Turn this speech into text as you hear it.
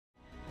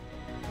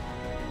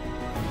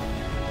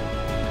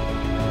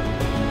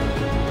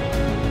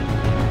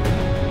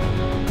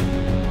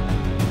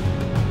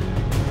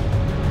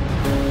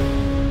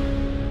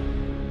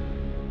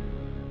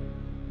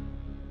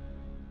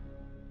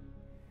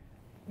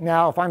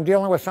Now, if I'm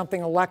dealing with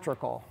something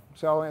electrical,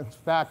 so in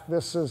fact,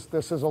 this is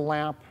a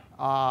lamp.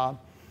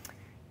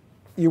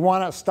 You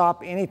want to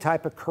stop any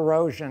type of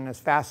corrosion as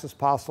fast as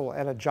possible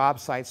at a job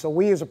site. So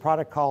we use a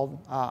product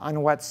called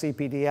unwet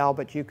CPDL,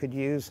 but you could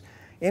use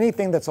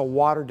anything that's a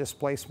water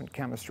displacement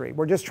chemistry.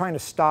 We're just trying to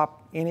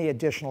stop any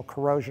additional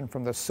corrosion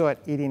from the soot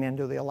eating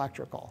into the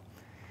electrical.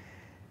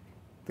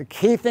 The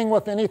key thing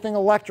with anything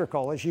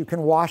electrical is you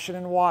can wash it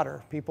in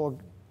water. People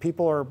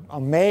are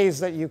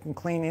amazed that you can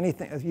clean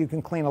anything. You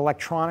can clean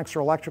electronics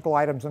or electrical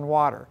items in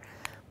water.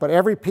 But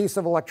every piece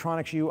of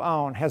electronics you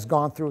own has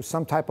gone through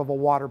some type of a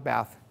water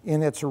bath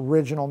in its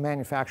original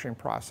manufacturing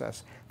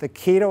process. The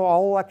key to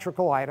all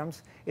electrical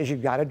items is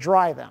you've got to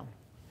dry them.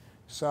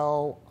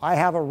 So I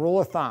have a rule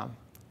of thumb,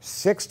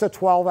 6 to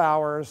 12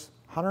 hours,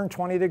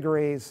 120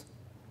 degrees,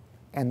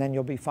 and then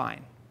you'll be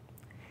fine.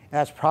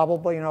 That's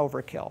probably an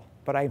overkill,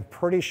 but I'm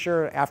pretty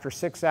sure after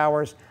 6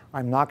 hours,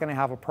 I'm not going to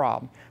have a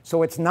problem.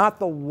 So it's not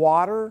the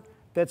water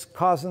that's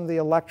causing the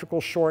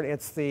electrical short,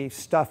 it's the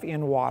stuff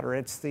in water,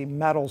 it's the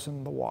metals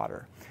in the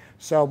water.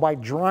 So by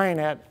drying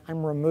it,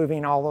 I'm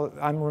removing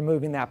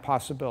that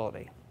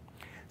possibility.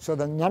 So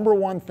the number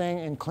one thing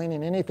in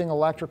cleaning anything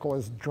electrical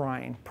is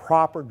drying,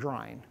 proper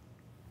drying.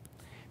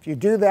 If you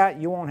do that,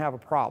 you won't have a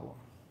problem.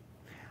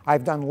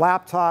 I've done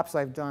laptops,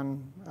 I've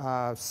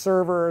done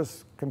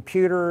servers,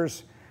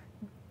 computers,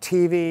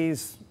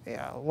 TVs,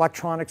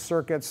 electronic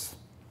circuits,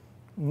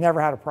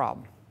 never had a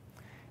problem.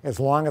 As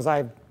long as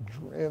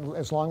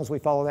we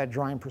follow that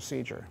drying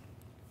procedure.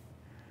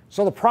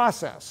 So the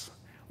process,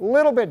 a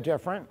little bit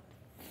different.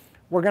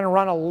 We're going to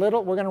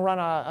run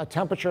a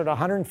temperature at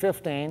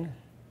 115.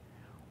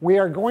 We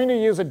are going to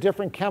use a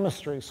different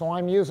chemistry. So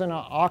I'm using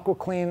an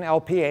AquaClean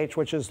LPH,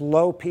 which is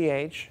low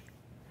pH.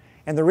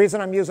 And the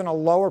reason I'm using a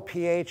lower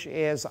pH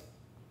is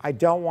I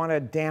don't want to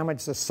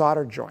damage the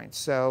solder joints.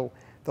 So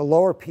the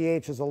lower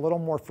pH is a little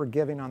more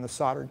forgiving on the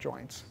solder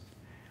joints.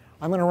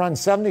 I'm going to run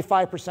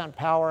 75%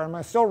 power. I'm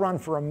going to still run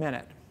for a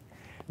minute.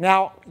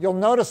 Now, you'll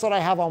notice that I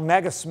have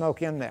omega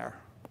smoke in there.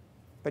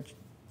 But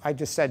I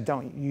just said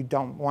you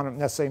don't want to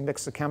necessarily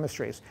mix the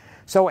chemistries.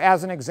 So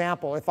as an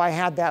example, if I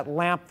had that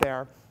lamp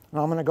there, and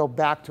I'm going to go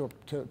back to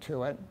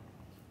it.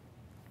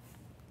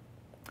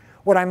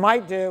 What I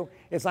might do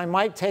is I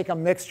might take a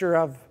mixture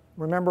of,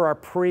 remember our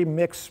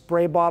pre-mixed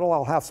spray bottle,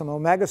 I'll have some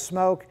omega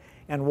smoke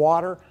and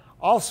water.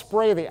 I'll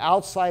spray the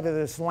outside of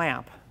this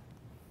lamp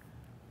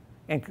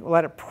and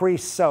let it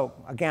pre-soak,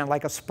 again,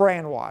 like a spray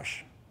and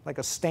wash, like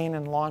a stain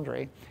in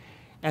laundry.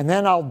 And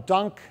then I'll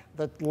dunk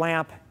the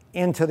lamp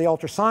into the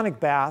ultrasonic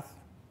bath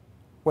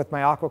with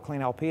my AquaClean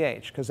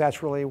LPH, because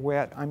that's really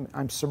what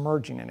I'm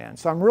submerging it in.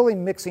 So I'm really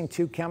mixing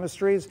two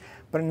chemistries,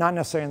 but not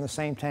necessarily in the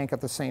same tank at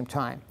the same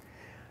time.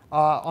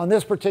 On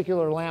this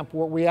particular lamp,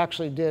 what we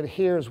actually did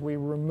here is we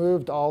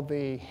removed all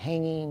the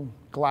hanging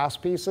glass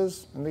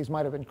pieces, and these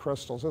might have been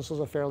crystals. This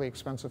was a fairly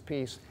expensive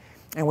piece.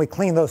 And we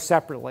cleaned those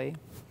separately,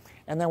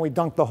 and then we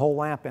dunked the whole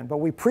lamp in. But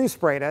we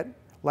pre-sprayed it,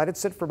 let it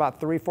sit for about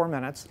 3-4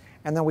 minutes,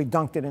 and then we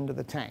dunked it into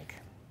the tank.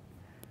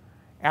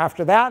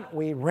 After that,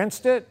 we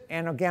rinsed it,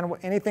 and again,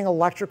 anything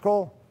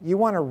electrical, you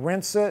want to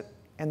rinse it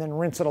and then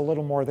rinse it a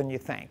little more than you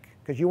think,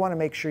 because you want to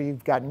make sure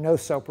you've got no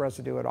soap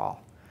residue at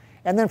all.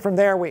 And then from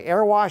there, we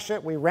air wash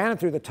it, we ran it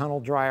through the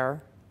tunnel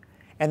dryer,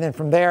 and then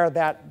from there,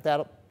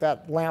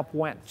 that lamp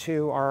went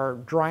to our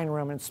drying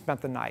room and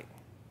spent the night.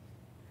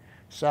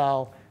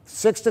 So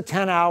 6 to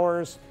 10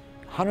 hours,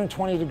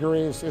 120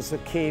 degrees is the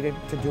key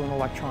to doing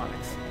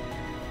electronics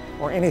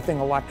or anything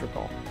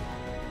electrical.